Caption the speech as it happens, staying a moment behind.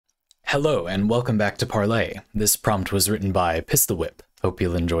Hello and welcome back to Parley. This prompt was written by PistilWhip. Hope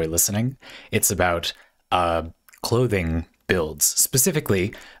you'll enjoy listening. It's about clothing builds,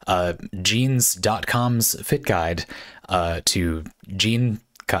 specifically jeans.com's fit guide to jean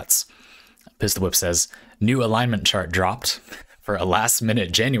cuts. PistilWhip says, new alignment chart dropped for a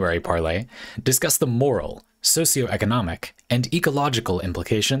last-minute January Parley. Discuss the moral, socioeconomic, and ecological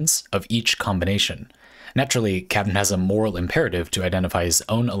implications of each combination. Naturally, Captain has a moral imperative to identify his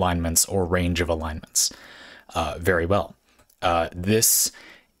own alignments or range of alignments. Very well. This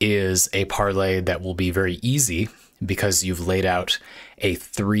is a parlay that will be very easy because you've laid out a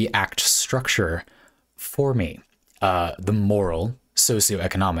 3-act structure for me. The moral,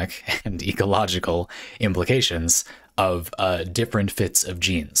 socioeconomic, and ecological implications of different fits of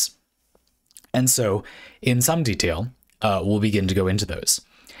jeans. And so, in some detail, we'll begin to go into those.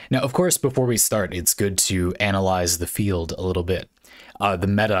 Now, of course, before we start, it's good to analyze the field a little bit. The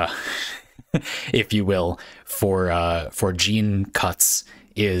meta, if you will, for jean cuts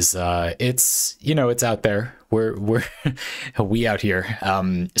is it's out there. We're we out here.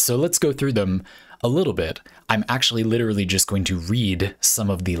 So let's go through them a little bit. I'm actually literally just going to read some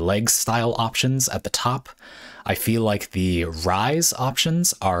of the leg style options at the top. I feel like the rise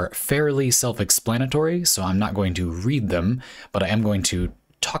options are fairly self-explanatory, so I'm not going to read them, but I am going to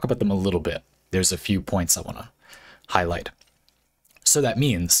talk about them a little bit. There's a few points I want to highlight. So that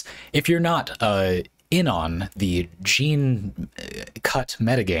means if you're not in on the jean cut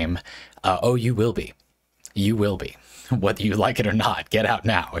metagame, oh, you will be. You will be. Whether you like it or not, get out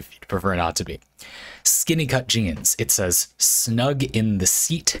now if you'd prefer not to be. Skinny cut jeans. It says snug in the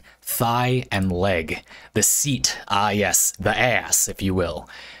seat, thigh, and leg. The seat, yes, the ass, if you will.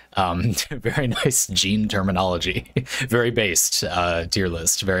 Very nice jean terminology. Very based tier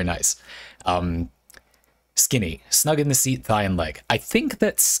list. Very nice. Skinny, snug in the seat, thigh, and leg. I think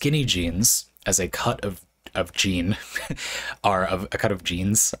that skinny jeans as a cut of jean are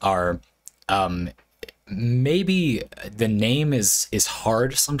maybe the name is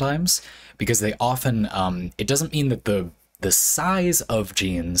hard sometimes because they often it doesn't mean that the size of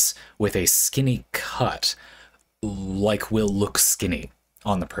jeans with a skinny cut will look skinny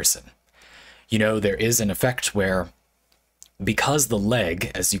on the person. You know, there is an effect where because the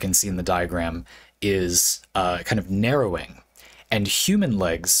leg, as you can see in the diagram, is kind of narrowing, and human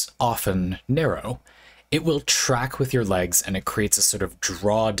legs often narrow, it will track with your legs and it creates a sort of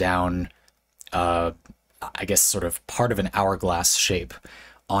draw down, I guess sort of part of an hourglass shape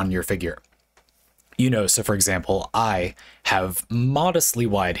on your figure. You know, so for example, I have modestly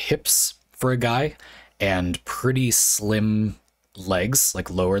wide hips for a guy and pretty slim legs, like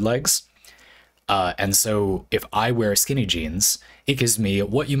lower legs. And so if I wear skinny jeans, it gives me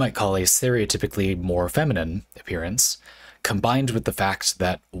what you might call a stereotypically more feminine appearance, combined with the fact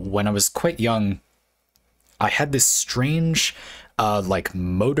that when I was quite young, I had this strange, like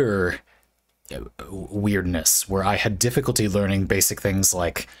motor weirdness where I had difficulty learning basic things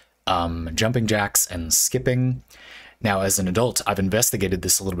like jumping jacks and skipping. Now, as an adult, I've investigated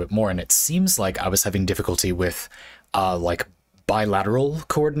this a little bit more, and it seems like I was having difficulty with like bilateral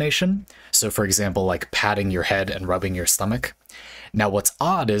coordination. So for example, like patting your head and rubbing your stomach. Now, what's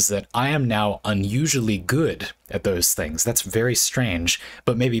odd is that I am now unusually good at those things. That's very strange,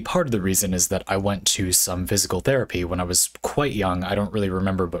 but maybe part of the reason is that I went to some physical therapy when I was quite young. I don't really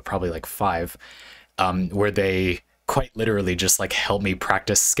remember, but probably like 5, where they quite literally just like helped me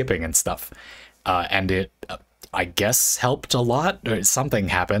practice skipping and stuff. And it, I guess, helped a lot, or something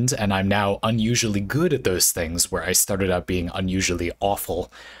happened, and I'm now unusually good at those things where I started out being unusually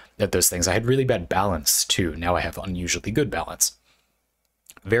awful at those things. I had really bad balance too. Now I have unusually good balance.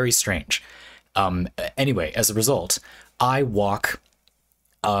 Very strange. Anyway, as a result, I walk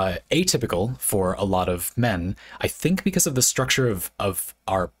atypical for a lot of men, I think because of the structure of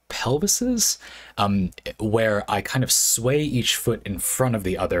our pelvises, where I kind of sway each foot in front of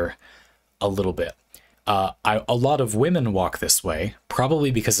the other a little bit. A lot of women walk this way,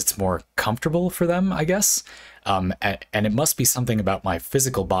 probably because it's more comfortable for them, I guess. And it must be something about my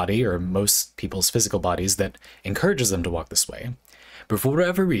physical body, or most people's physical bodies, that encourages them to walk this way. But for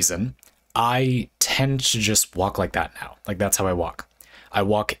whatever reason, I tend to just walk like that now. Like, that's how I walk. I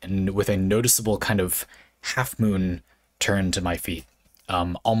walk with a noticeable kind of half-moon turn to my feet.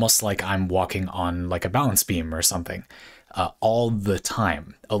 Almost like I'm walking on like a balance beam or something. All the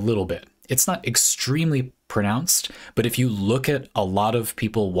time, a little bit. It's not extremely pronounced, but if you look at a lot of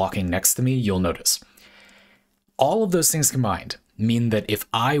people walking next to me, you'll notice. All of those things combined mean that if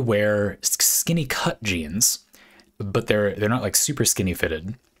I wear skinny cut jeans, but they're not like super skinny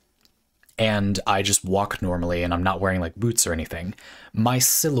fitted, and I just walk normally and I'm not wearing like boots or anything, my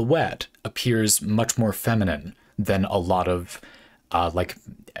silhouette appears much more feminine than a lot of like,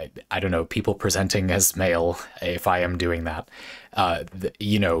 I don't know, people presenting as male, if I am doing that,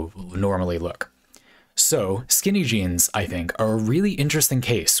 you know, normally look. So skinny jeans, I think, are a really interesting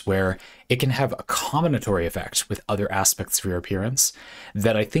case where it can have a combinatory effect with other aspects of your appearance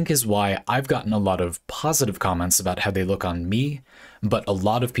that I think is why I've gotten a lot of positive comments about how they look on me, but a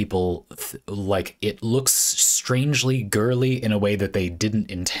lot of people like it looks strangely girly in a way that they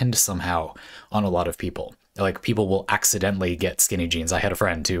didn't intend somehow on a lot of people. Like people will accidentally get skinny jeans. I had a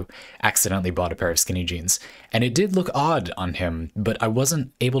friend who accidentally bought a pair of skinny jeans and it did look odd on him, but I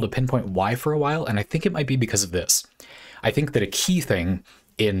wasn't able to pinpoint why for a while. And I think it might be because of this. I think that a key thing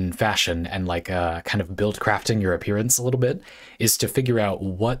in fashion and like kind of build crafting your appearance a little bit is to figure out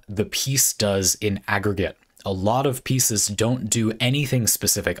what the piece does in aggregate. A lot of pieces don't do anything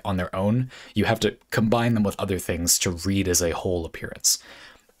specific on their own. You have to combine them with other things to read as a whole appearance.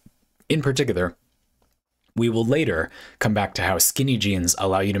 In particular, we will later come back to how skinny jeans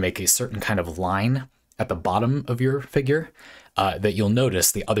allow you to make a certain kind of line at the bottom of your figure that you'll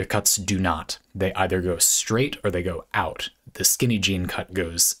notice the other cuts do not. They either go straight or they go out. The skinny jean cut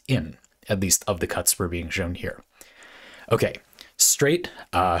goes in, at least of the cuts we're being shown here. Okay, straight,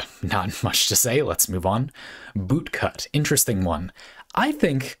 not much to say. Let's move on. Boot cut, interesting one. I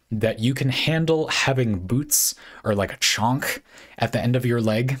think that you can handle having boots or like a chonk at the end of your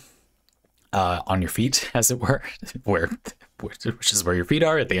leg. On your feet, as it were, which is where your feet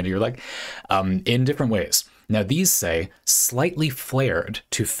are at the end of your leg, in different ways. Now these say slightly flared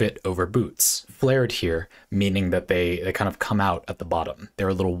to fit over boots. Flared here, meaning that they kind of come out at the bottom. They're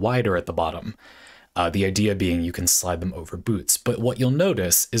a little wider at the bottom. The idea being you can slide them over boots. But what you'll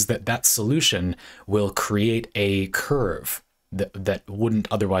notice is that that solution will create a curve that wouldn't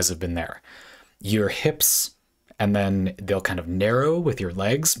otherwise have been there. Your hips, and then they'll kind of narrow with your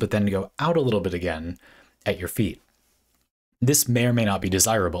legs, but then go out a little bit again at your feet. This may or may not be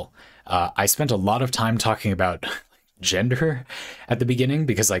desirable. I spent a lot of time talking about gender at the beginning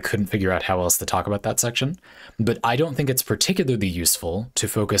because I couldn't figure out how else to talk about that section, but I don't think it's particularly useful to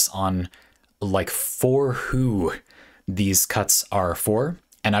focus on like for who these cuts are for.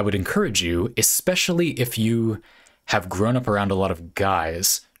 And I would encourage you, especially if you have grown up around a lot of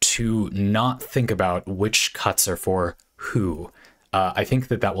guys, to not think about which cuts are for who. I think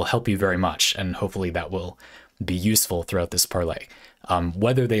that that will help you very much, and hopefully that will be useful throughout this parlay.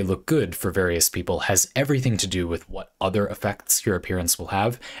 Whether they look good for various people has everything to do with what other effects your appearance will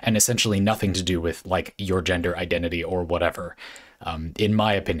have, and essentially nothing to do with like your gender identity or whatever. In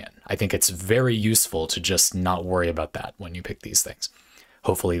my opinion, I think it's very useful to just not worry about that when you pick these things.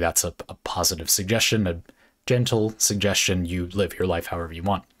 Hopefully that's a positive suggestion, a gentle suggestion. You live your life however you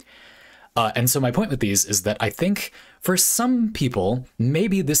want. And so my point with these is that I think for some people,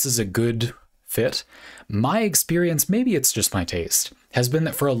 maybe this is a good fit. My experience, maybe it's just my taste, has been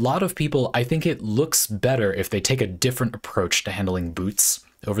that for a lot of people, I think it looks better if they take a different approach to handling boots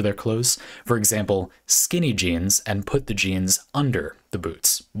over their clothes. For example, skinny jeans and put the jeans under the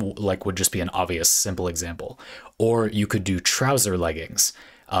boots, like would just be an obvious, simple example. Or you could do trouser leggings.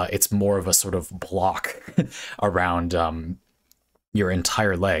 It's more of a sort of block around your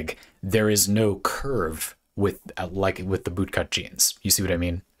entire leg. There is no curve with like with the bootcut jeans. You see what I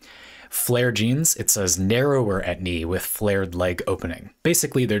mean? Flare jeans, it says narrower at knee with flared leg opening.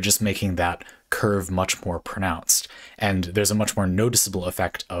 Basically, they're just making that curve much more pronounced. And there's a much more noticeable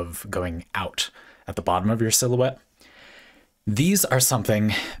effect of going out at the bottom of your silhouette. These are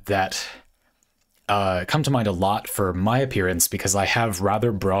something that come to mind a lot for my appearance because I have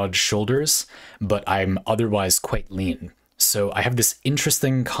rather broad shoulders, but I'm otherwise quite lean. So I have this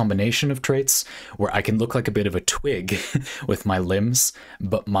interesting combination of traits where I can look like a bit of a twig with my limbs,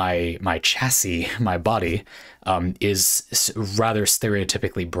 but my chassis, my body, is rather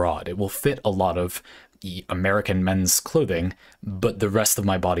stereotypically broad. It will fit a lot of American men's clothing, but the rest of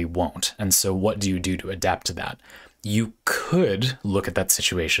my body won't. And so what do you do to adapt to that? You could look at that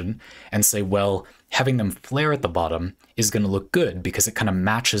situation and say, well, having them flare at the bottom is going to look good because it kind of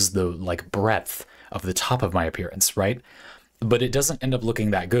matches the like breadth of the top of my appearance, right? But it doesn't end up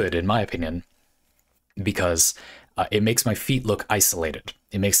looking that good, in my opinion, because it makes my feet look isolated.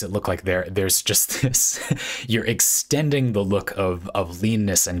 It makes it look like there's just this, you're extending the look of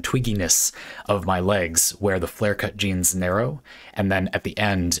leanness and twigginess of my legs where the flare cut jeans narrow. And then at the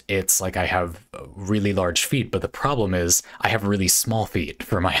end, it's like I have really large feet, but the problem is I have really small feet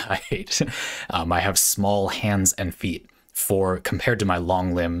for my height. I have small hands and feet compared to my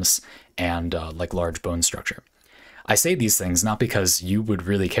long limbs and like large bone structure. I say these things not because you would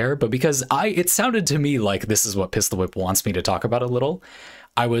really care, but because it sounded to me like this is what PistilWhip wants me to talk about a little.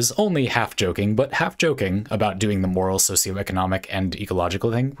 I was only half joking, but half joking about doing the moral, socioeconomic, and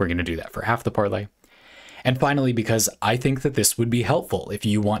ecological thing. We're going to do that for half the parlay. And finally, because I think that this would be helpful if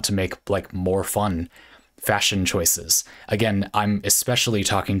you want to make like more fun fashion choices. Again, I'm especially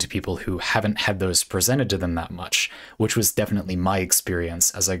talking to people who haven't had those presented to them that much, which was definitely my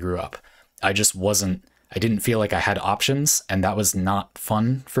experience as I grew up. I didn't feel like I had options, and that was not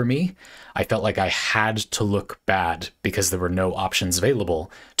fun for me. I felt like I had to look bad because there were no options available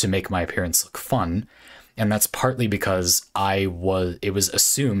to make my appearance look fun. And that's partly because it was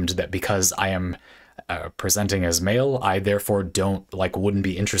assumed that because I am presenting as male, I therefore wouldn't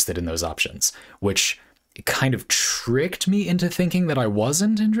be interested in those options, which kind of tricked me into thinking that I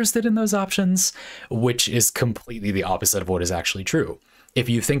wasn't interested in those options, which is completely the opposite of what is actually true. If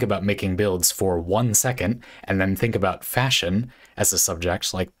you think about making builds for 1 second and then think about fashion as a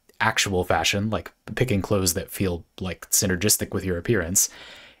subject, like actual fashion, like picking clothes that feel like synergistic with your appearance,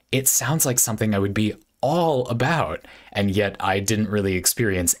 it sounds like something I would be all about, and yet I didn't really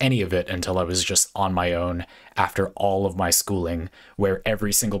experience any of it until I was just on my own after all of my schooling, where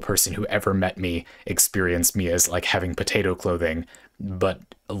every single person who ever met me experienced me as like having potato clothing, but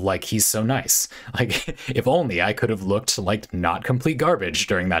like he's so nice. Like if only I could have looked like not complete garbage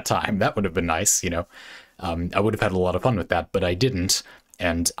during that time. That would have been nice, you know. I would have had a lot of fun with that, but I didn't,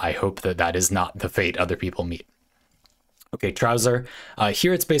 and I hope that that is not the fate other people meet. Okay, trouser.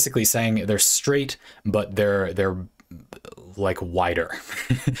 Here it's basically saying they're straight, but they're like wider,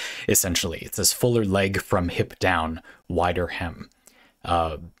 essentially. It says fuller leg from hip down, wider hem.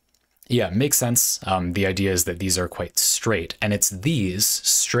 Yeah, makes sense. The idea is that these are quite straight, and it's these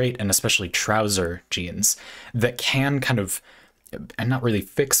straight and especially trouser jeans that can kind of, and not really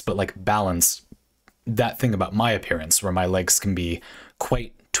fix, but like balance that thing about my appearance where my legs can be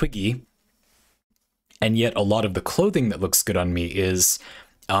quite twiggy. And yet a lot of the clothing that looks good on me is,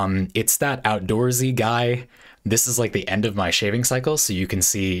 it's that outdoorsy guy. This is like the end of my shaving cycle. So you can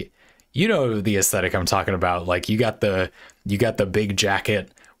see, you know, the aesthetic I'm talking about. Like you got the big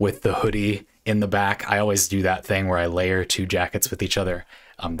jacket with the hoodie in the back. I always do that thing where I layer 2 jackets with each other.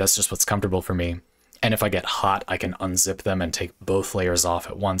 That's just what's comfortable for me. And if I get hot, I can unzip them and take both layers off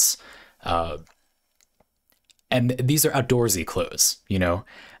at once. And these are outdoorsy clothes, you know.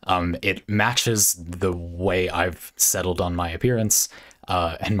 It matches the way I've settled on my appearance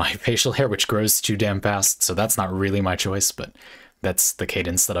and my facial hair, which grows too damn fast. So that's not really my choice, but that's the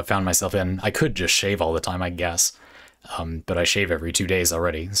cadence that I've found myself in. I could just shave all the time, I guess, but I shave every 2 days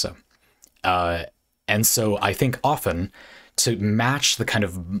already. So, and so I think often to match the kind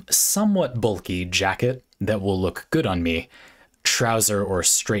of somewhat bulky jacket that will look good on me, trouser or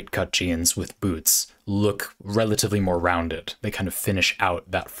straight cut jeans with boots look relatively more rounded. They kind of finish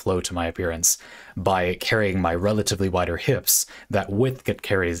out that flow to my appearance by carrying my relatively wider hips. That width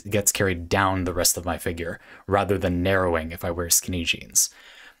gets carried down the rest of my figure rather than narrowing if I wear skinny jeans.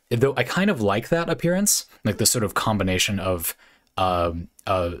 Though I kind of like that appearance, like the sort of combination of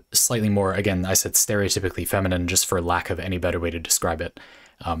slightly more, again, I said stereotypically feminine just for lack of any better way to describe it,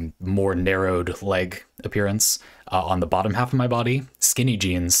 more narrowed leg appearance on the bottom half of my body, skinny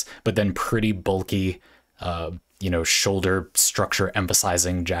jeans, but then pretty bulky, you know, shoulder structure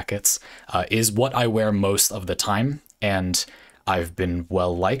emphasizing jackets is what I wear most of the time. And I've been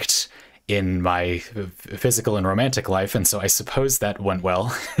well liked in my physical and romantic life, and so I suppose that went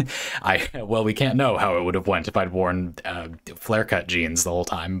well. Well, we can't know how it would have went if I'd worn flare cut jeans the whole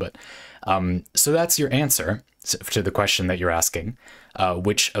time, but so that's your answer to the question that you're asking.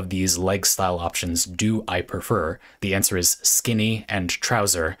 Which of these leg style options do I prefer? The answer is skinny and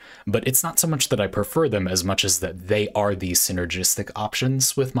trouser, but it's not so much that I prefer them as much as that they are the synergistic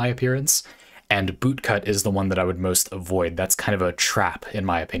options with my appearance. And bootcut is the one that I would most avoid. That's kind of a trap, in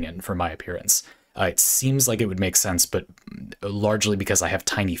my opinion, for my appearance. It seems like it would make sense, but largely because I have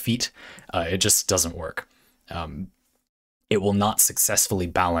tiny feet, it just doesn't work. It will not successfully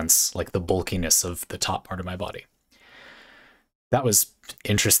balance like the bulkiness of the top part of my body. That was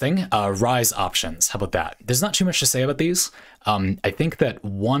interesting. Rise options, how about that? There's not too much to say about these. I think that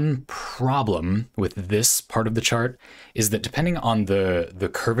one problem with this part of the chart is that depending on the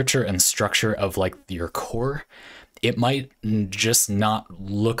curvature and structure of like your core, it might just not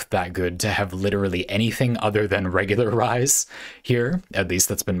look that good to have literally anything other than regular rise here. At least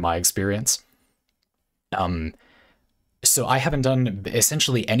that's been my experience. So I haven't done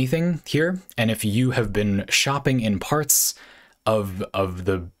essentially anything here. And if you have been shopping in parts of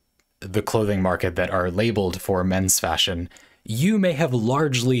the clothing market that are labeled for men's fashion, You may have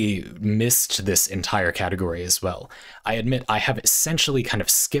largely missed this entire category as well. I admit I have essentially kind of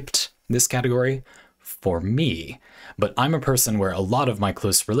skipped this category for me, but I'm a person where a lot of my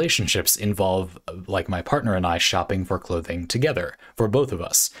close relationships involve, like, my partner and I shopping for clothing together for both of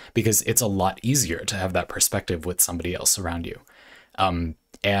us, because it's a lot easier to have that perspective with somebody else around you.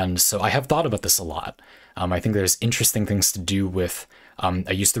 And so I have thought about this a lot. I think there's interesting things to do with,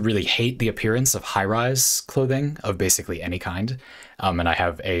 I used to really hate the appearance of high-rise clothing of basically any kind. And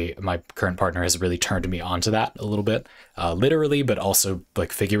my current partner has really turned me onto that a little bit, literally, but also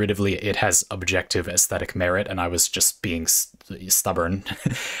like figuratively. It has objective aesthetic merit, and I was just being stubborn.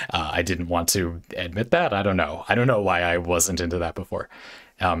 I didn't want to admit that. I don't know. I don't know why I wasn't into that before.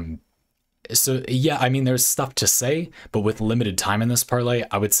 So yeah, I mean, there's stuff to say, but with limited time in this parlay,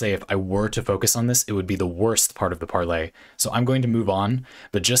 I would say if I were to focus on this, it would be the worst part of the parlay. So I'm going to move on,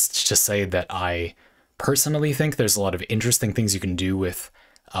 but just to say that I personally think there's a lot of interesting things you can do with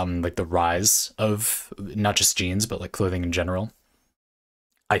like the rise of not just jeans, but like clothing in general.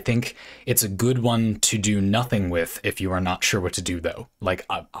 I think it's a good one to do nothing with if you are not sure what to do, though. Like,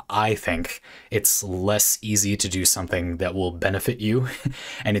 I think it's less easy to do something that will benefit you,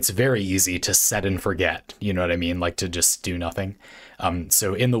 and it's very easy to set and forget, you know what I mean? Like, to just do nothing.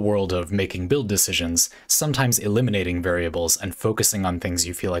 So in the world of making build decisions, sometimes eliminating variables and focusing on things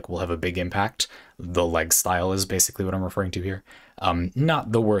you feel like will have a big impact, the leg style is basically what I'm referring to here,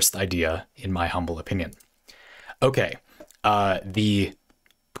 not the worst idea, in my humble opinion. Okay, the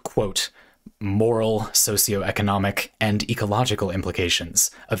quote, moral, socioeconomic, and ecological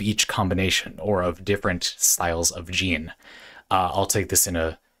implications of each combination or of different styles of jean. I'll take this in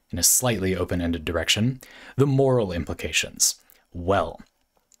a slightly open-ended direction. The moral implications. Well,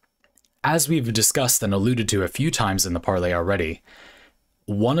 as we've discussed and alluded to a few times in the parlay already,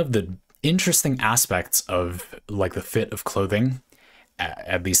 one of the interesting aspects of like the fit of clothing,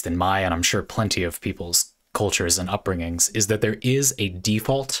 at least in my, and I'm sure plenty of people's cultures and upbringings, is that there is a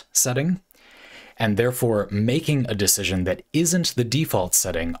default setting, and therefore making a decision that isn't the default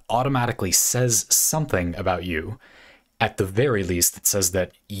setting automatically says something about you. At the very least, it says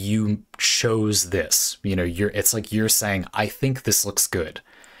that you chose this. You know, it's like you're saying, I think this looks good.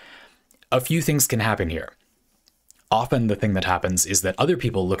 A few things can happen here. Often the thing that happens is that other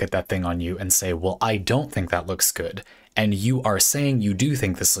people look at that thing on you and say, well, I don't think that looks good. And you are saying you do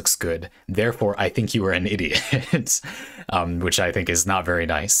think this looks good, therefore I think you are an idiot, which I think is not very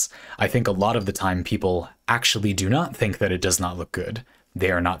nice. I think a lot of the time people actually do not think that it does not look good.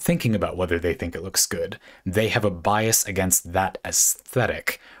 They are not thinking about whether they think it looks good. They have a bias against that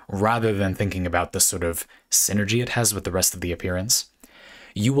aesthetic, rather than thinking about the sort of synergy it has with the rest of the appearance.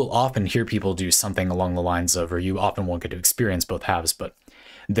 You will often hear people do something along the lines of, or you often won't get to experience both halves, but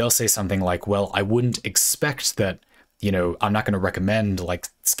they'll say something like, well, I wouldn't expect that, you know, I'm not going to recommend like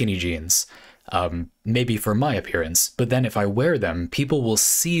skinny jeans, maybe for my appearance, but then if I wear them, people will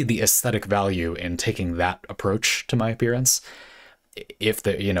see the aesthetic value in taking that approach to my appearance. If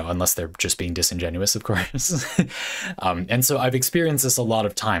they, you know, unless they're just being disingenuous, of course. And so I've experienced this a lot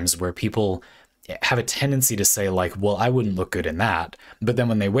of times where people have a tendency to say like, well, I wouldn't look good in that. But then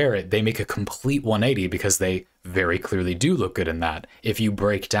when they wear it, they make a complete 180 because they very clearly do look good in that. If you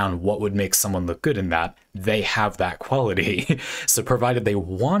break down what would make someone look good in that, they have that quality. So provided they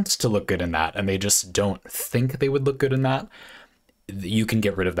want to look good in that and they just don't think they would look good in that, you can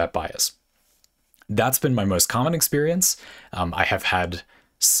get rid of that bias. That's been my most common experience. I have had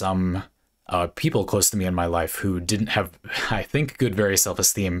some people close to me in my life who didn't have, I think, very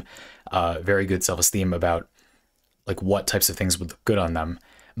good self-esteem about like what types of things would look good on them.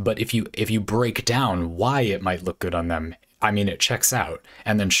 But if you break down why it might look good on them, I mean, it checks out.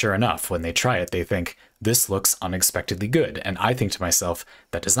 And then sure enough, when they try it, they think, this looks unexpectedly good. And I think to myself,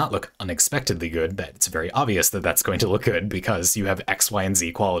 that does not look unexpectedly good. That it's very obvious that that's going to look good because you have X, Y, and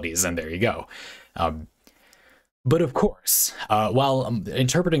Z qualities, and there you go. But of course, while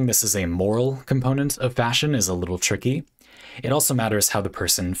interpreting this as a moral component of fashion is a little tricky, it also matters how the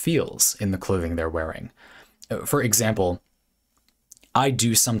person feels in the clothing they're wearing. For example, I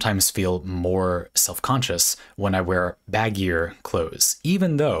do sometimes feel more self-conscious when I wear baggier clothes,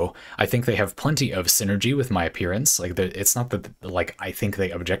 even though I think they have plenty of synergy with my appearance. Like, it's not that like I think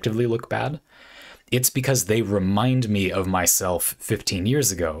they objectively look bad. It's because they remind me of myself 15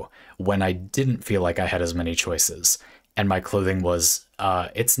 years ago when I didn't feel like I had as many choices. And my clothing was,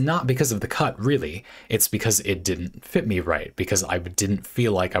 it's not because of the cut, really. It's because it didn't fit me right, because I didn't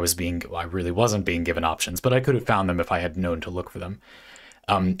feel like I really wasn't being given options, but I could have found them if I had known to look for them.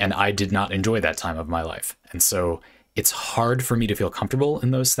 And I did not enjoy that time of my life. And so it's hard for me to feel comfortable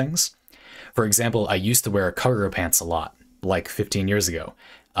in those things. For example, I used to wear cargo pants a lot. like 15 years ago.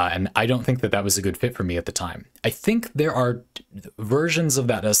 And I don't think that that was a good fit for me at the time. I think there are versions of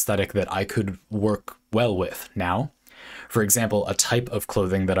that aesthetic that I could work well with now. For example, a type of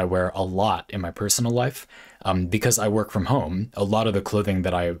clothing that I wear a lot in my personal life, because I work from home, a lot of the clothing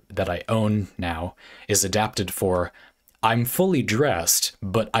that I own now is adapted for, I'm fully dressed,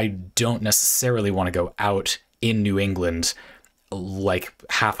 but I don't necessarily want to go out in New England like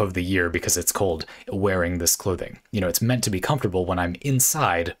half of the year because it's cold wearing this clothing. You know, it's meant to be comfortable when I'm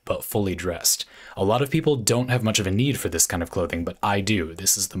inside, but fully dressed. A lot of people don't have much of a need for this kind of clothing, but I do.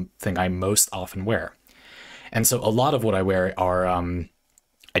 This is the thing I most often wear. And so a lot of what I wear are,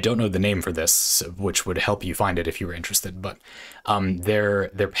 I don't know the name for this, which would help you find it if you were interested, but they're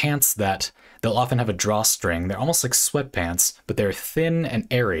pants that they'll often have a drawstring. They're almost like sweatpants, but they're thin and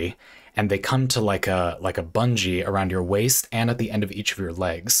airy, and they come to like a bungee around your waist and at the end of each of your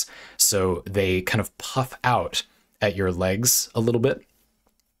legs. So they kind of puff out at your legs a little bit,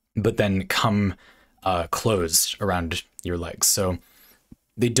 but then come closed around your legs. So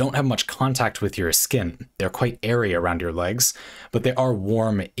they don't have much contact with your skin. They're quite airy around your legs, but they are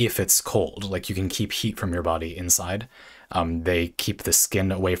warm if it's cold. Like you can keep heat from your body inside. They keep the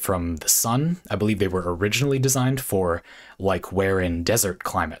skin away from the sun. I believe they were originally designed for like wear in desert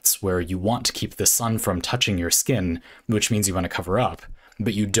climates where you want to keep the sun from touching your skin, which means you want to cover up,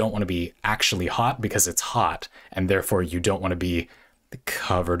 but you don't want to be actually hot because it's hot, and therefore you don't want to be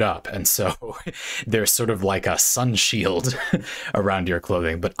covered up. And so they're sort of like a sun shield around your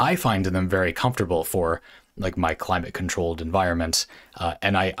clothing, but I find them very comfortable for like my climate controlled environment.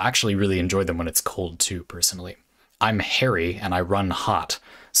 And I actually really enjoy them when it's cold too, personally. I'm hairy and I run hot,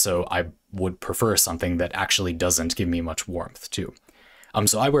 so I would prefer something that actually doesn't give me much warmth too.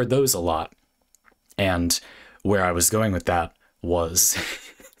 So I wear those a lot. And where I was going with that was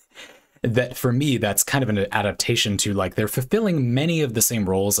that for me, that's kind of an adaptation to, like, they're fulfilling many of the same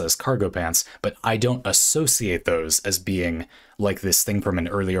roles as cargo pants, but I don't associate those as being like this thing from an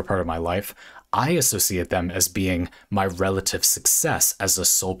earlier part of my life. I associate them as being my relative success as a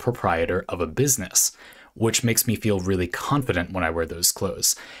sole proprietor of a business, which makes me feel really confident when I wear those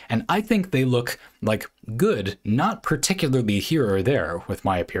clothes. And I think they look like good, not particularly here or there with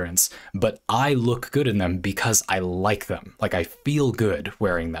my appearance, but I look good in them because I like them. Like, I feel good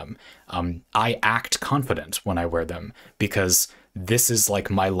wearing them. I act confident when I wear them because this is like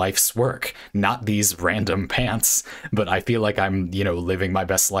my life's work, not these random pants, but I feel like I'm, you know, living my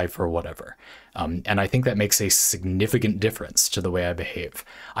best life or whatever. And I think that makes a significant difference to the way I behave.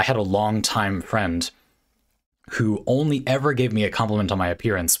 I had a longtime friend who only ever gave me a compliment on my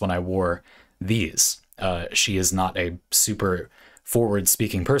appearance when I wore these. She is not a super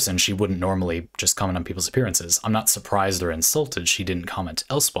forward-speaking person. She wouldn't normally just comment on people's appearances. I'm not surprised or insulted she didn't comment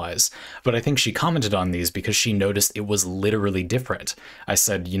elsewise, but I think she commented on these because she noticed it was literally different. I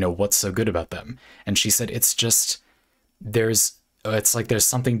said, you know, what's so good about them? And she said, it's just, it's like there's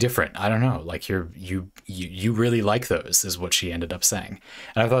something different. I don't know, like you really like those, is what she ended up saying.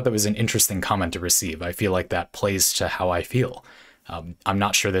 And I thought that was an interesting comment to receive. I feel like that plays to how I feel. I'm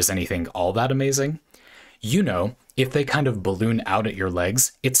not sure there's anything all that amazing. You know, if they kind of balloon out at your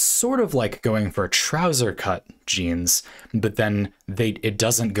legs, it's sort of like going for trouser cut jeans, but then it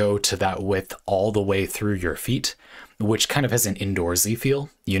doesn't go to that width all the way through your feet, which kind of has an indoorsy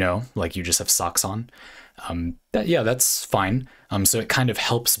feel, you know, like you just have socks on. That's fine. So it kind of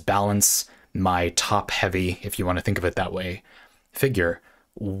helps balance my top heavy, if you want to think of it that way, figure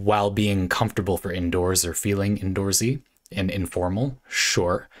while being comfortable for indoors or feeling indoorsy and informal.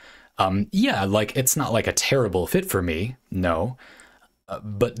 Sure. Like it's not like a terrible fit for me. No.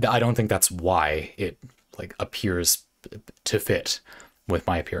 But I don't think that's why it like appears to fit with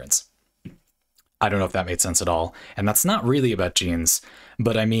my appearance. I don't know if that made sense at all. And that's not really about jeans,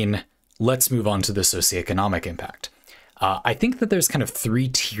 but I mean, let's move on to the socioeconomic impact. I think that there's kind of 3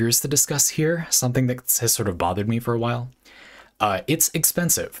 tiers to discuss here, something that has sort of bothered me for a while. It's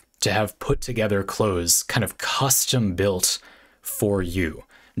expensive to have put together clothes kind of custom built for you.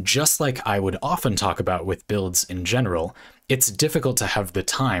 Just like I would often talk about with builds in general, it's difficult to have the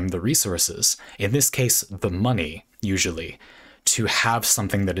time, the resources, in this case, the money, usually, to have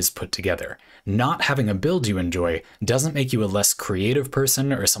something that is put together. Not having a build you enjoy doesn't make you a less creative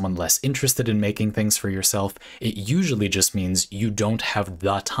person or someone less interested in making things for yourself. It usually just means you don't have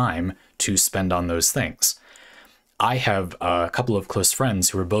the time to spend on those things. I have a couple of close friends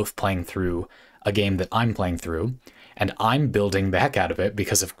who are both playing through a game that I'm playing through, and I'm building the heck out of it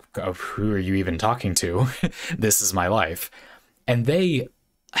because of who are you even talking to? This is my life. And they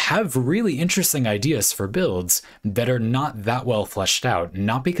have really interesting ideas for builds that are not that well fleshed out,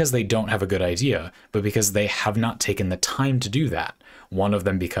 not because they don't have a good idea, but because they have not taken the time to do that. One of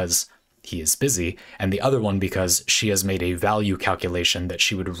them because he is busy, and the other one because she has made a value calculation that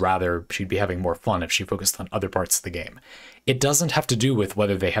she'd be having more fun if she focused on other parts of the game. It doesn't have to do with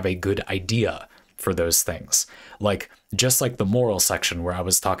whether they have a good idea for those things. Like, just like the moral section where I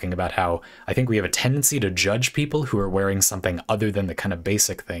was talking about how I think we have a tendency to judge people who are wearing something other than the kind of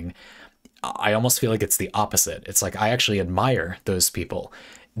basic thing. I almost feel like it's the opposite. It's like I actually admire those people.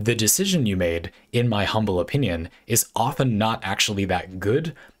 The decision you made, in my humble opinion, is often not actually that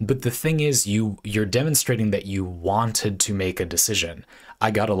good, but the thing is you're demonstrating that you wanted to make a decision. I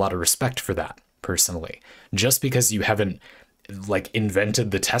got a lot of respect for that, personally. Just because you haven't like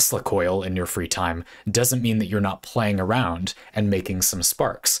invented the Tesla coil in your free time doesn't mean that you're not playing around and making some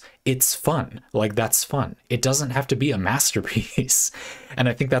sparks. It's fun. Like, that's fun. It doesn't have to be a masterpiece. And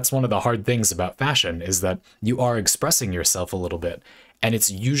I think that's one of the hard things about fashion, is that you are expressing yourself a little bit, and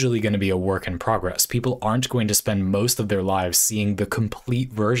it's usually going to be a work in progress. People aren't going to spend most of their lives seeing the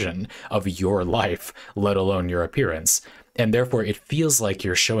complete version of your life, let alone your appearance. And therefore, it feels like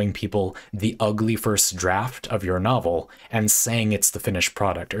you're showing people the ugly first draft of your novel and saying it's the finished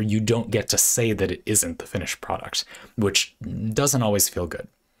product, or you don't get to say that it isn't the finished product, which doesn't always feel good.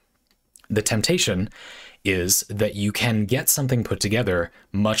 The temptation is that you can get something put together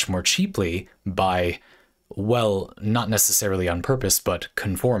much more cheaply by, well, not necessarily on purpose, but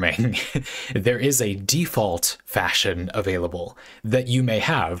conforming. There is a default fashion available that you may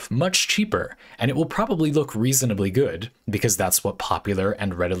have much cheaper, and it will probably look reasonably good because that's what popular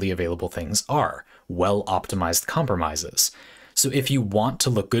and readily available things are, well-optimized compromises. So if you want to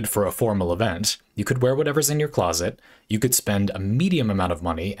look good for a formal event, you could wear whatever's in your closet, you could spend a medium amount of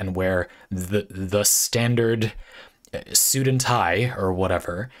money and wear the standard suit and tie or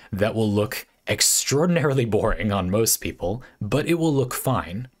whatever that will look extraordinarily boring on most people, but it will look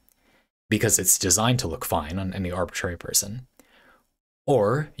fine because it's designed to look fine on any arbitrary person.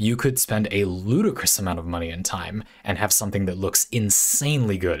 Or you could spend a ludicrous amount of money and time and have something that looks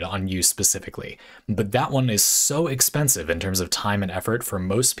insanely good on you specifically. But that one is so expensive in terms of time and effort for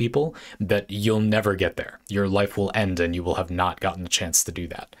most people that you'll never get there. Your life will end and you will have not gotten the chance to do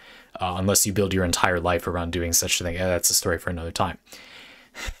that. Unless you build your entire life around doing such a thing. That's a story for another time.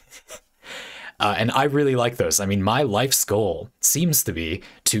 And I really like those. I mean, my life's goal seems to be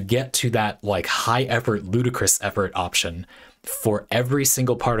to get to that like high effort, ludicrous effort option for every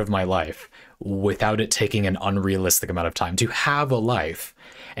single part of my life without it taking an unrealistic amount of time, to have a life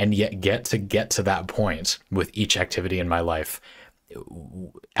and yet get to that point with each activity in my life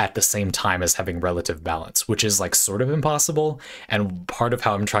at the same time as having relative balance, which is like sort of impossible. And part of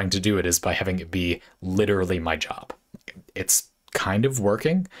how I'm trying to do it is by having it be literally my job. It's kind of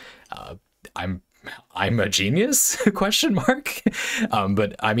working. I'm a genius, question mark.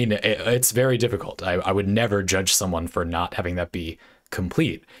 But I mean, it's very difficult. I would never judge someone for not having that be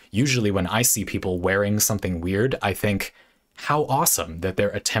complete. Usually when I see people wearing something weird, I think, how awesome that they're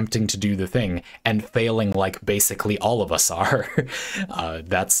attempting to do the thing and failing like basically all of us are.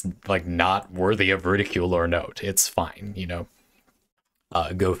 That's like not worthy of ridicule or note. It's fine, you know?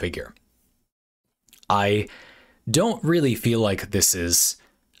 Go figure. I don't really feel like this is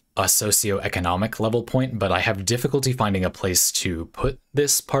a socioeconomic level point, but I have difficulty finding a place to put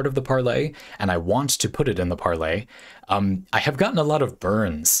this part of the parlay, and I want to put it in the parlay. I have gotten a lot of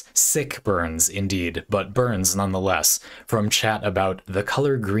burns, sick burns indeed, but burns nonetheless, from chat about the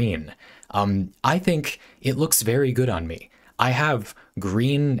color green. I think it looks very good on me. I have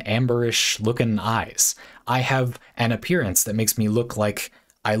green, amberish looking eyes. I have an appearance that makes me look like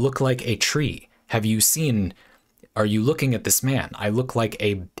I look like a tree. Have you seen... Are you looking at this man? I look like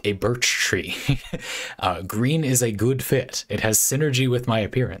a birch tree. Green is a good fit. It has synergy with my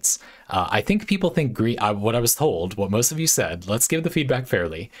appearance. I think people think green, what I was told, what most of you said, let's give the feedback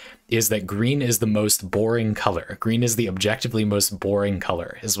fairly, is that green is the most boring color. Green is the objectively most boring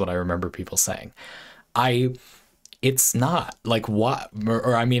color, is what I remember people saying. It's not. Like, why?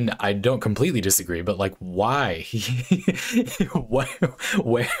 Or I mean, I don't completely disagree, but like, why? Where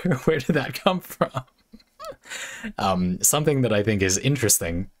did that come from? Something that I think is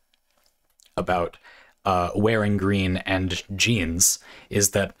interesting about wearing green and jeans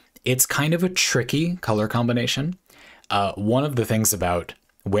is that it's kind of a tricky color combination. One of the things about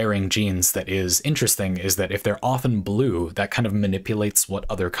wearing jeans that is interesting is that if they're often blue, that kind of manipulates what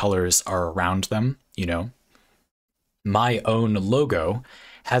other colors are around them, you know? My own logo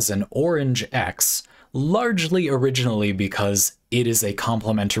has an orange X largely originally because it is a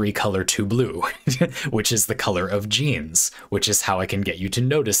complementary color to blue, which is the color of jeans, which is how I can get you to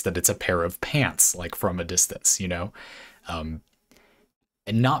notice that it's a pair of pants, like from a distance, you know? And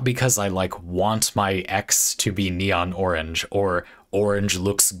not because I like want my X to be neon orange or orange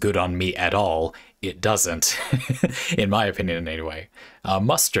looks good on me at all. It doesn't, in my opinion anyway.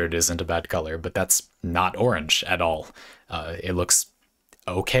 Mustard isn't a bad color, but that's not orange at all. It looks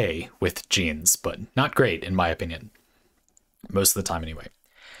okay with jeans, but not great in my opinion. Most of the time anyway.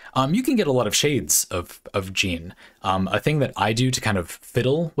 You can get a lot of shades of jean. A thing that I do to kind of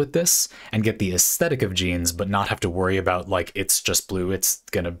fiddle with this and get the aesthetic of jeans, but not have to worry about like it's just blue, it's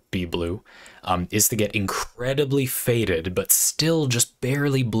gonna be blue, is to get incredibly faded, but still just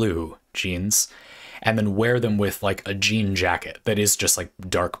barely blue jeans, and then wear them with like a jean jacket that is just like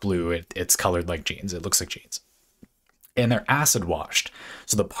dark blue. It's colored like jeans. It looks like jeans. And they're acid washed.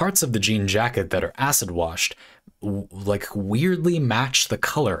 So the parts of the jean jacket that are acid washed like weirdly match the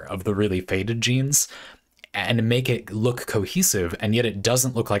color of the really faded jeans and make it look cohesive, and yet it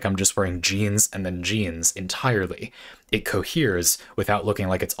doesn't look like I'm just wearing jeans and then jeans entirely. It coheres without looking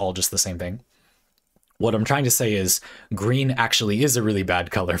like it's all just the same thing. What I'm trying to say is green actually is a really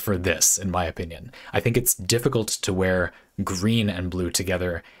bad color for this, in my opinion. I think it's difficult to wear green and blue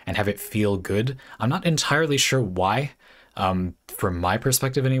together and have it feel good. I'm not entirely sure why, from my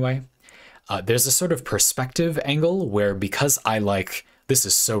perspective anyway. There's a sort of perspective angle where, because I like, this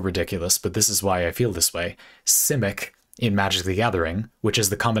is so ridiculous, but this is why I feel this way, Simic in Magic the Gathering, which is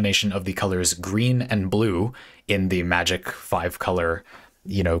the combination of the colors green and blue in the Magic 5-color,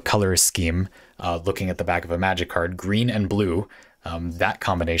 you know, color scheme, looking at the back of a Magic card, green and blue, that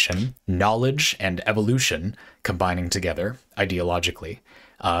combination, knowledge and evolution combining together ideologically.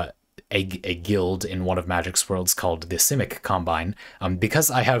 A guild in one of Magic's worlds called the Simic Combine.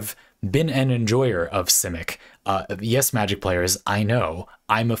 Because I have been an enjoyer of Simic, yes, Magic players, I know,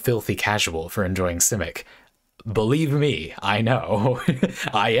 I'm a filthy casual for enjoying Simic. Believe me, I know,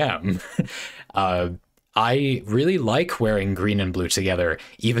 I am. I really like wearing green and blue together,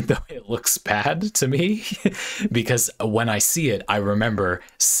 even though it looks bad to me, because when I see it, I remember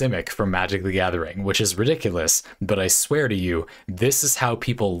Simic from Magic the Gathering, which is ridiculous, but I swear to you, this is how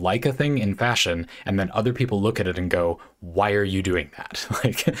people like a thing in fashion, and then other people look at it and go, why are you doing that?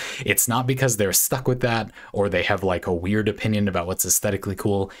 Like, it's not because they're stuck with that, or they have like a weird opinion about what's aesthetically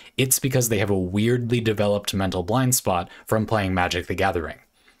cool, it's because they have a weirdly developed mental blind spot from playing Magic the Gathering.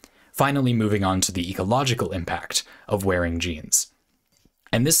 Finally, moving on to the ecological impact of wearing jeans.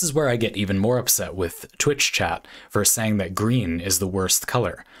 And this is where I get even more upset with Twitch chat for saying that green is the worst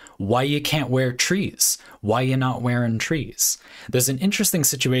color. Why you can't wear trees? Why you not wearing trees? There's an interesting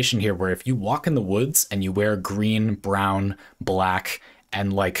situation here where if you walk in the woods and you wear green, brown, black,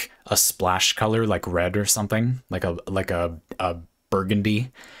 and like a splash color like red or something, like a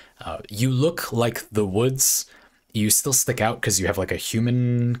burgundy, you look like the woods. You still stick out because you have like a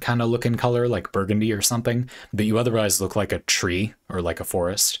human kind of looking color like burgundy or something, but you otherwise look like a tree or like a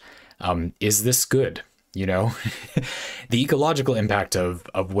forest. Is this good? You know, the ecological impact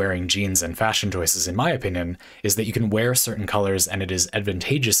of wearing jeans and fashion choices, in my opinion, is that you can wear certain colors and it is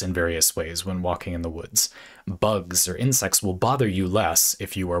advantageous in various ways when walking in the woods. Bugs or insects will bother you less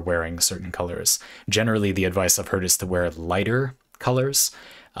if you are wearing certain colors. Generally, the advice I've heard is to wear lighter colors.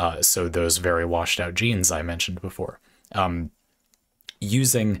 So those very washed out jeans I mentioned before.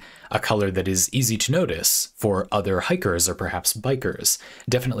 Using a color that is easy to notice for other hikers or perhaps bikers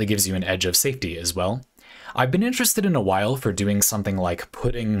definitely gives you an edge of safety as well. I've been interested in a while for doing something like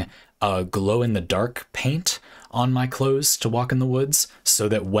putting a glow-in-the-dark paint on my clothes to walk in the woods so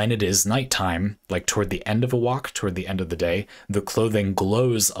that when it is nighttime, like toward the end of a walk, toward the end of the day, the clothing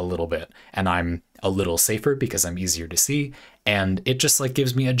glows a little bit and I'm a little safer because I'm easier to see, and it just like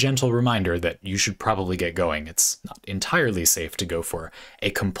gives me a gentle reminder that you should probably get going. It's not entirely safe to go for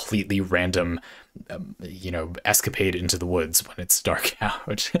a completely random you know, escapade into the woods when it's dark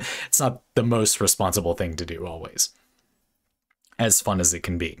out. It's not the most responsible thing to do always, as fun as it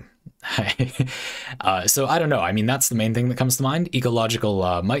can be. So I don't know. I mean, that's the main thing that comes to mind.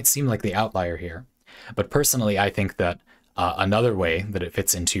 Ecological might seem like the outlier here, but personally, I think that another way that it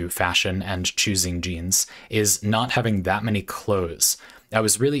fits into fashion and choosing jeans is not having that many clothes. I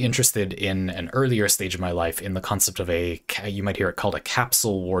was really interested in an earlier stage of my life in the concept of you might hear it called a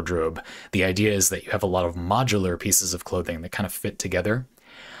capsule wardrobe. The idea is that you have a lot of modular pieces of clothing that kind of fit together.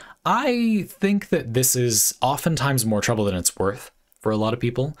 I think that this is oftentimes more trouble than it's worth for a lot of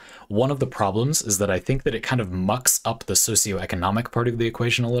people. One of the problems is that I think that it kind of mucks up the socioeconomic part of the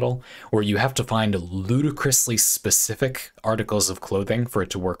equation a little, where you have to find ludicrously specific articles of clothing for it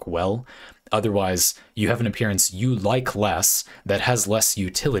to work well. Otherwise, you have an appearance you like less that has less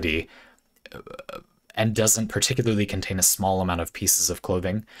utility and doesn't particularly contain a small amount of pieces of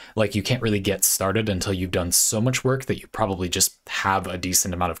clothing. Like, you can't really get started until you've done so much work that you probably just have a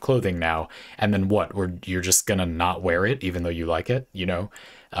decent amount of clothing now. And then what? You're just gonna not wear it even though you like it, you know?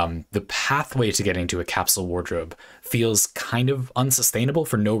 The pathway to getting to a capsule wardrobe feels kind of unsustainable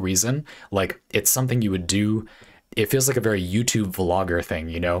for no reason. Like, it's something you would do. It feels like a very YouTube vlogger thing,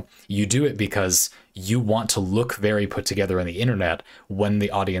 you know? You do it because you want to look very put together on the internet when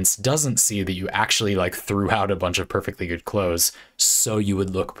the audience doesn't see that you actually like threw out a bunch of perfectly good clothes, so you would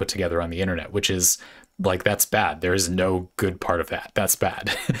look put together on the internet, which is like, that's bad. There is no good part of that. That's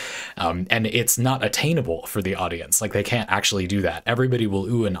bad. And it's not attainable for the audience. Like, they can't actually do that. Everybody will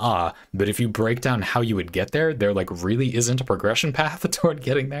ooh and ah, but if you break down how you would get there, there like really isn't a progression path toward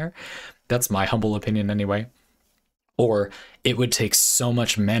getting there. That's my humble opinion anyway. Or it would take so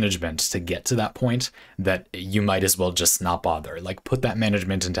much management to get to that point that you might as well just not bother. Like, put that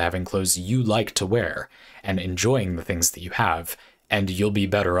management into having clothes you like to wear and enjoying the things that you have, and you'll be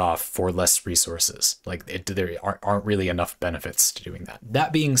better off for less resources. Like, there aren't really enough benefits to doing that.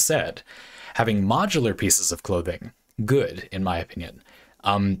 That being said, having modular pieces of clothing, good, in my opinion.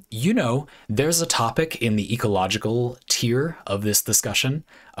 You know, there's a topic in the ecological tier of this discussion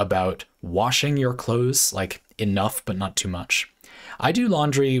about washing your clothes, like, enough but not too much. I do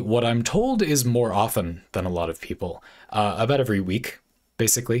laundry, what I'm told is more often than a lot of people, about every week,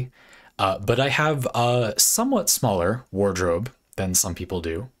 basically. But I have a somewhat smaller wardrobe than some people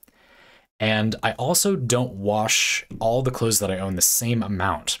do. And I also don't wash all the clothes that I own the same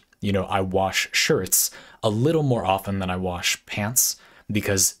amount. You know, I wash shirts a little more often than I wash pants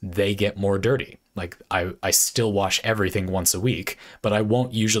because they get more dirty. Like, I still wash everything once a week, but I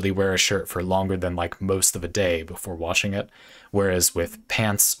won't usually wear a shirt for longer than like most of a day before washing it. Whereas with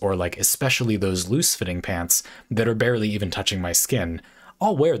pants, or like especially those loose fitting pants that are barely even touching my skin,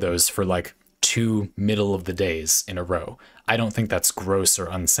 I'll wear those for like 2 middle of the days in a row. I don't think that's gross or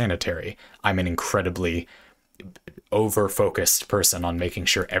unsanitary. I'm an incredibly over-focused person on making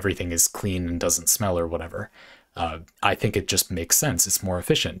sure everything is clean and doesn't smell or whatever. I think it just makes sense. It's more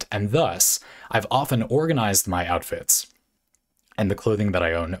efficient. And thus, I've often organized my outfits and the clothing that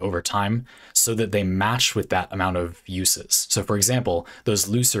I own over time so that they match with that amount of uses. So for example, those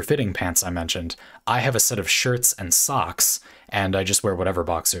looser fitting pants I mentioned, I have a set of shirts and socks, and I just wear whatever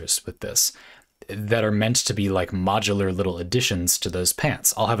boxers with this, that are meant to be like modular little additions to those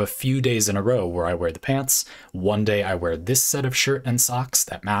pants. I'll have a few days in a row where I wear the pants. One day I wear this set of shirt and socks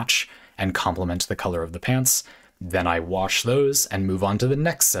that match and complement the color of the pants. Then I wash those and move on to the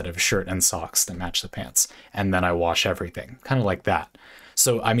next set of shirt and socks that match the pants. And then I wash everything, kind of like that.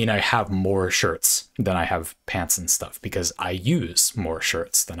 So, I mean, I have more shirts than I have pants and stuff because I use more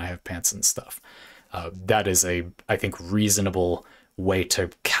shirts than I have pants and stuff. That is a, I think, reasonable way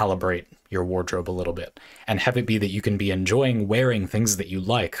to calibrate your wardrobe a little bit and have it be that you can be enjoying wearing things that you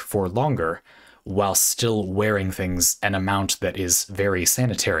like for longer while still wearing things an amount that is very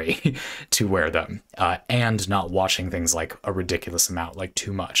sanitary to wear them, and not washing things like a ridiculous amount, like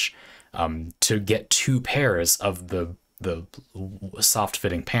too much. To get 2 pairs of the soft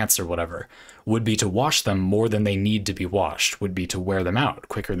fitting pants or whatever would be to wash them more than they need to be washed, would be to wear them out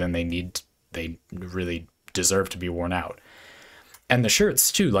quicker than they really deserve to be worn out. And the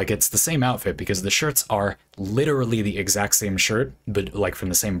shirts too, like, it's the same outfit because the shirts are literally the exact same shirt, but like from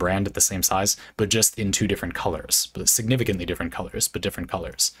the same brand at the same size, but just in 2 different colors, but significantly different colors, but different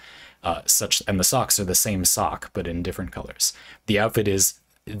colors. And the socks are the same sock, but in different colors. The outfit is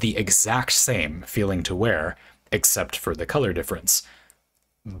the exact same feeling to wear, except for the color difference.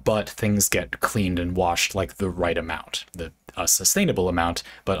 But things get cleaned and washed like the right amount, a sustainable amount,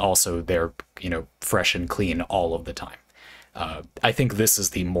 but also they're, you know, fresh and clean all of the time. I think this is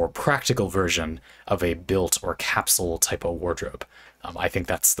the more practical version of a built or capsule type of wardrobe. I think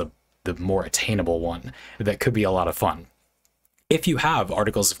that's the more attainable one that could be a lot of fun. If you have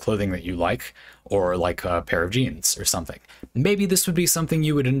articles of clothing that you like, or like a pair of jeans or something, maybe this would be something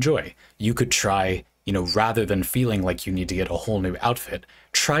you would enjoy. You could try, you know, rather than feeling like you need to get a whole new outfit,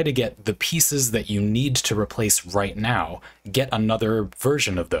 try to get the pieces that you need to replace right now, get another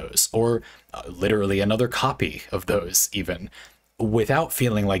version of those, or literally another copy of those even, without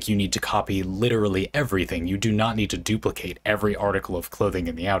feeling like you need to copy literally everything. You do not need to duplicate every article of clothing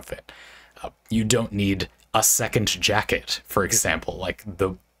in the outfit. You don't need a second jacket, for example. Like,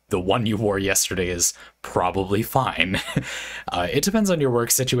 the one you wore yesterday is probably fine. It depends on your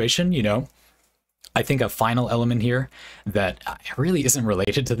work situation, you know. I think a final element here that really isn't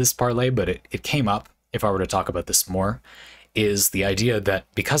related to this parlay, but it came up if I were to talk about this more, is the idea that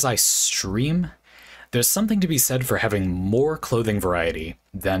because I stream, there's something to be said for having more clothing variety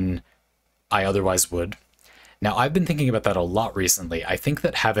than I otherwise would. Now, I've been thinking about that a lot recently. I think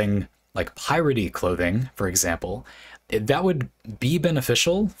that having like piratey clothing, for example, that would be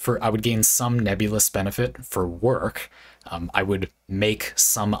beneficial for, I would gain some nebulous benefit for work. I would make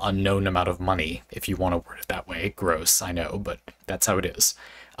some unknown amount of money, if you want to word it that way. Gross, I know, but that's how it is.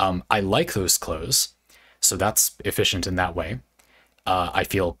 I like those clothes, so that's efficient in that way. I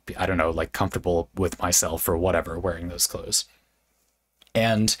feel, I don't know, like comfortable with myself or whatever wearing those clothes.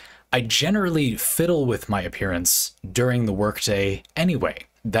 And I generally fiddle with my appearance during the workday anyway.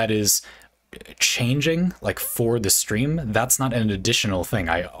 That is, changing like for the stream, that's not an additional thing.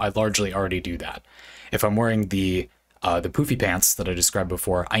 I largely already do that. If I'm wearing the poofy pants that I described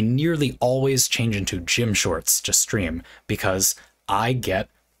before, I nearly always change into gym shorts to stream because I get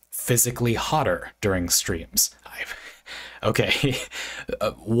physically hotter during streams. Okay,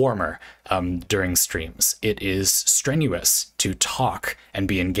 warmer during streams. It is strenuous to talk and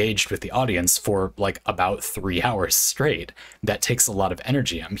be engaged with the audience for like about 3 hours straight. That takes a lot of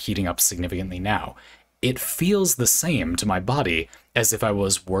energy. I'm heating up significantly now. It feels the same to my body as if I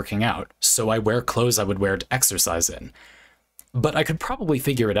was working out, so I wear clothes I would wear to exercise in. But I could probably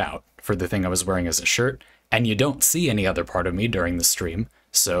figure it out for the thing I was wearing as a shirt, and you don't see any other part of me during the stream,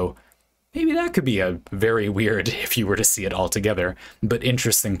 so maybe that could be a very weird, if you were to see it all together, but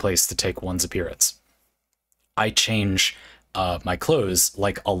interesting place to take one's appearance. I change my clothes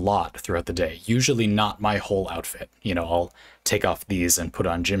like a lot throughout the day, usually not my whole outfit. You know, I'll take off these and put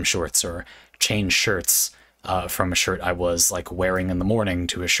on gym shorts or change shirts from a shirt I was like wearing in the morning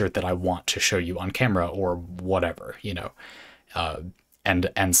to a shirt that I want to show you on camera or whatever, you know,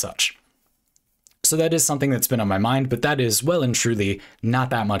 and such. So that is something that's been on my mind, but that is well and truly not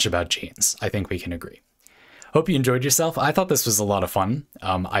that much about jeans. I think we can agree. Hope you enjoyed yourself. I thought this was a lot of fun.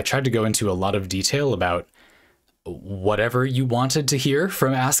 I tried to go into a lot of detail about whatever you wanted to hear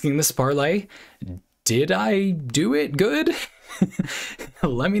from asking this parlay. Did I do it good?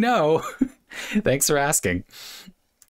 Let me know. Thanks for asking.